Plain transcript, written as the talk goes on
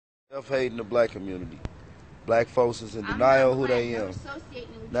Self-hate in the black community. Black folks is in denial who they am.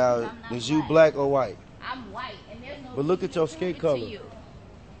 Now, is you black or white? I'm white, and there's no. But look at your skin color.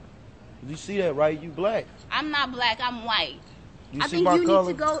 You see that, right? You black. I'm not black. I'm white. You I see think my you color?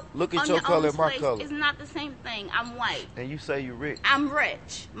 need to go. Look at on your color and my place. color. It's not the same thing. I'm white. And you say you rich. I'm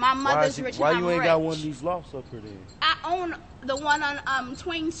rich. My mother's rich. Why and you I'm ain't rich. got one of these lofts up here then? I own the one on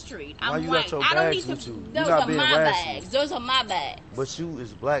Twain Street. I'm Why you white. got your I don't bags need with to. you? Those You not are being my rational. bags. Those are my bags. But you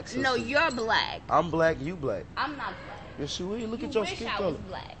is black, sister. No, you're black. I'm black. You black. I'm not black. Yes, you is. Look You at your wish skin I color. was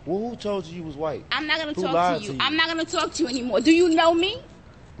black. Well, who told you was white? I'm not gonna Who talk lied to you. to you? I'm not gonna talk to you anymore. Do you know me?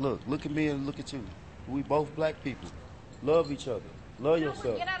 Look at me and look at you. We both black people. Love each other. Love No,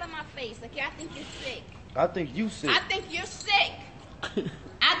 yourself. get out of my face. Okay, I think you're sick. I think you sick. I think you're sick.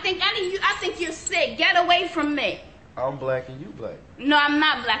 I think you're sick. Get away from me. I'm black and you black. No, I'm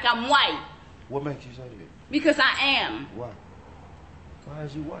not black. I'm white. What makes you say that? Because I am. Why? Why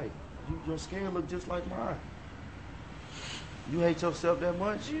is you white? Your skin look just like mine. You hate yourself that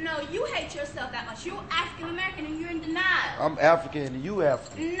much? No, you hate yourself that much. You're African American and you're in denial. I'm African and you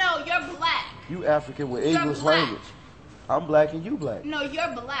African. No, you're black. You African with You're English black. language. I'm black and you black. No,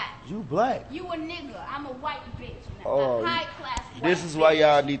 you're black. You black. You a nigga. I'm a white bitch. Oh, A high class white this is why bitch.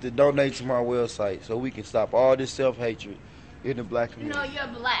 y'all need to donate to my website so we can stop all this self-hatred in the black community. No, you're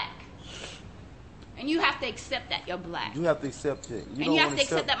black. And you have to accept that you're black. You have to accept it. And you have to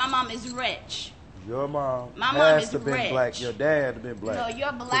accept that my mom is rich. Your mom My mom has is to been rich. black. Your dad have been black. No,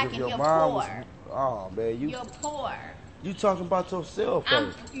 you're black and your you're mom poor. Oh man, You're poor. you talking about yourself?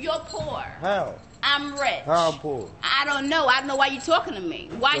 You're poor. How? I'm rich. How I'm poor? I don't know. I don't know why you're talking to me.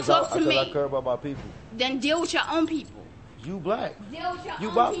 Why talk to me? Because I care about my people. Then deal with your own people. You black. Deal with your You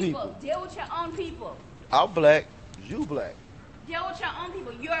own about people. people. Deal with your own people. I'm black. You black. Deal with your own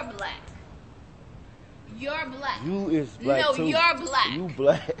people. You're black. You're black. You is black No, too. you're black. You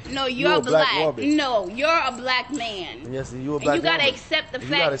black. No, You you're a black black. woman. No, you're a black man. Yes, and you a And black you gotta woman. accept the You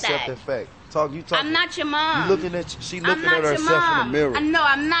fact gotta accept that that fact. You talking. I'm not your mom. You looking at she I'm looking not at your herself mom. in the mirror. No,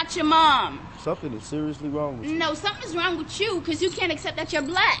 I'm not your mom. Something is seriously wrong with you. No, something's wrong with you because you can't accept that you're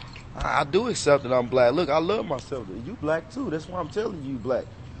black. I do accept that I'm black. Look, I love myself. You black too. That's why I'm telling you black.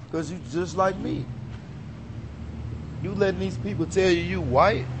 Because you just like me. You letting these people tell you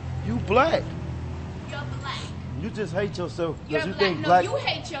white, you black. You're black. You just hate yourself You're because you black. think No, black. you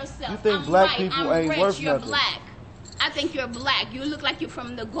hate yourself. You think I'm black white. people I'm ain't rich. worth You're nothing. black. I think you're black. You look like you're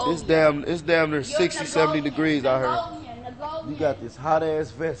from the Gold. It's damn near 60, 70 degrees out here. Nagolian. You got this hot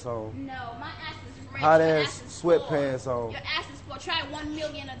ass vest on, No, my ass is rich. hot Your ass is sweatpants poor. on. Your ass is poor. Try 1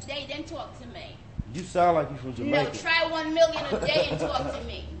 million a day, then talk to me. You sound like you from Jamaica. No, try 1 million a day and talk to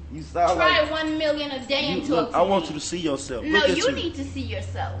me. You sound Try like 1 million a day and you, talk look, to I me. want you to see yourself. No, Look at you need to see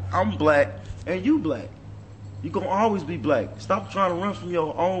yourself. I'm black and you black. You gonna always be black. Stop trying to run from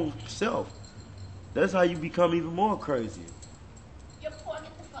your own self. That's how you become even more crazy. You're poor.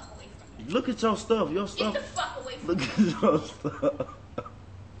 Get the fuck away from me. Look at your stuff. Your Get stuff. the fuck away from Look me. at your stuff.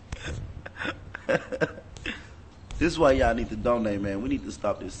 This is why y'all need to donate, man. We need to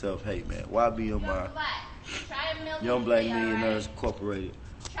stop this self-hate, man. YBMI, You're black. Try a million Young a Black day, Millionaires alright? Incorporated.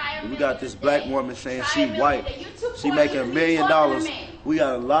 Try a We million got this a black day. woman saying Try she a million white. a day. You too She poor making to $1 be million. talking to me. We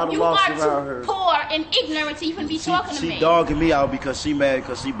got a lot of You losses are around too her. poor and ignorant to even be talking to me. She dogging me out because she mad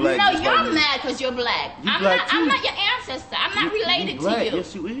because she black. No, just you're like me. mad because you're black. You I'm black not. too. I'm not your ancestor. I'm not related black. to you.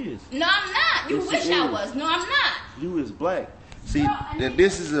 Yes, you is. No, I'm not. You Yes, wish you I is. was. No, I'm not. You is black. See, You're a nigga.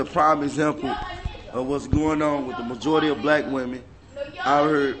 this is a prime example You're a nigga. of what's going on with the majority of black women. No, you're I a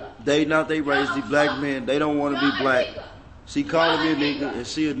heard nigga. they not they raised You're these a black fuck. men. They don't want to You're be a black. nigga. She calling me a You're a nigga and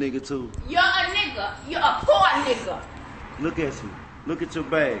she a nigga too. You're a nigga. You're a poor nigga. Look at you. Look at your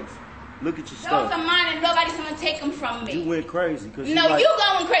bags. Look at your Those are stuff. mine and nobody's gonna take them from You me. went crazy because No, you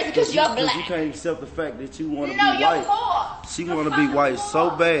going crazy because you're you black. can't accept the fact that you want to No, be you're white. poor. She You're want to be fucking white poor. so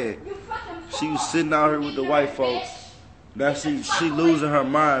bad. You fucking poor. She was sitting out here with the white folks. Now she losing her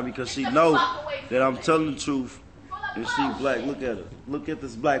mind because she know that I'm telling the truth and she black. Look at her. Look at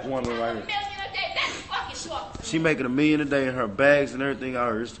this black woman right here. She making $1 million a day in her bags and everything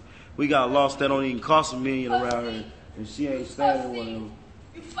out here. We got lost that don't even cost $1 million around here, and she ain't standing one of them.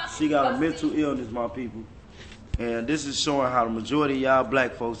 She got a mental illness, my people, and this is showing how the majority of y'all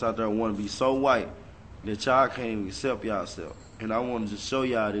black folks out there want to be so white that y'all can't even accept y'allself. And I wanted to show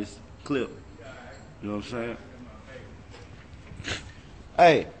y'all this clip. You know what I'm saying?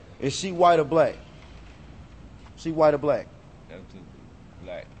 Hey, is she white or black? She white or black? That's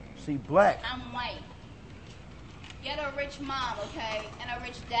black. She black. I'm white. Get a rich mom, okay, and a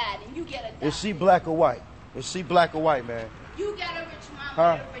rich dad, and you get a dad. Is she black or white? Is she black or white, man? You get a rich mom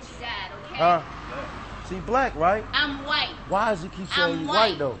Huh? and a rich dad, okay? Huh? She black, right? I'm white. Why does you keep saying I'm you white.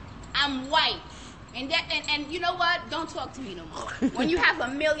 white though? I'm white. And you know what? Don't talk to me no more. When you have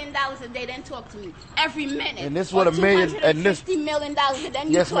 $1 million a day, then talk to me every minute. And this what $1 million and this $50 million a day, then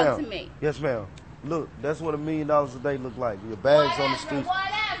you yes, talk ma'am. to me. Yes, ma'am. Look, that's what $1 million a day look like. Your bags on the street,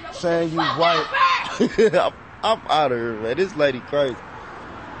 Whatever. saying you white. I'm out of here, man. This lady crazy.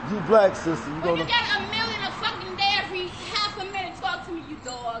 You black sister, you When gonna? you get $1 million a fucking day, every half a minute, talk to me, you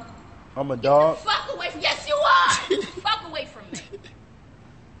dog. I'm a dog. Get the fuck away from Yes, you are. Fuck away from me.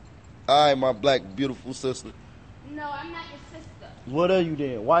 All right, my black beautiful sister. No, I'm not your sister. What are you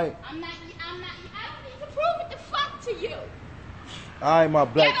then? White? I don't need to prove it the fuck to you. All right, my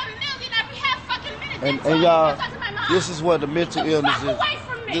black. Get $1 million every half fucking minute. And y'all, this is what the mental Get the illness fuck is. away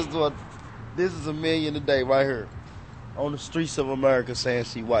from me. This is $1 million a day right here, on the streets of America, saying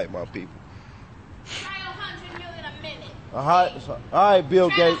she white, my people. Try 100 million a minute. All right, Bill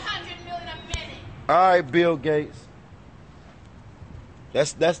Try Gates. 100 million a minute. All right, Bill Gates.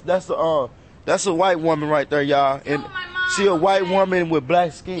 That's a white woman right there, y'all. And Kill my mom, she a white okay? woman with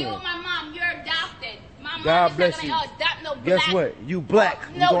black skin. Kill my mom. You're adopted. My mom God is bless not you. gonna adopt no black. Guess what? You black.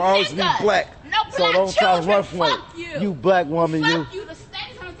 No You gonna always be niggas. black. No So black don't try to children. run from it. Fuck you. You black woman, you. Fuck you. The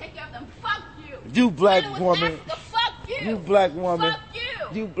state is gonna take care of them. Fuck you. You black Dealing with woman. Africa, fuck you. You black woman. Fuck you.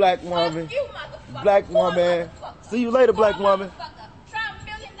 You black woman. Fuck you, motherfucker. Black Poor woman. motherfucker. See you later, black Poor woman. motherfucker. Try $1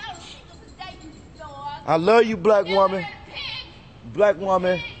 million a day, you dog. I love you, black woman. Illiterate pig. Black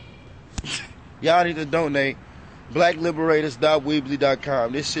woman. Y'all need to donate.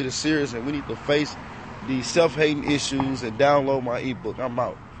 BlackLiberators.weebly.com. This shit is serious, and we need to face these self-hating issues and download my ebook. I'm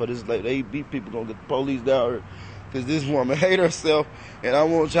out for this lady. These people gonna get the police down here because this woman hate herself, and I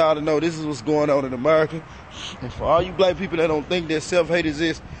want y'all to know this is what's going on in America. And for all you black people that don't think that self-hate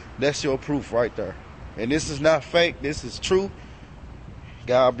exists, that's your proof right there. And this is not fake. This is true.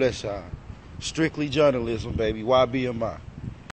 God bless y'all. Strictly journalism, baby. YBMI.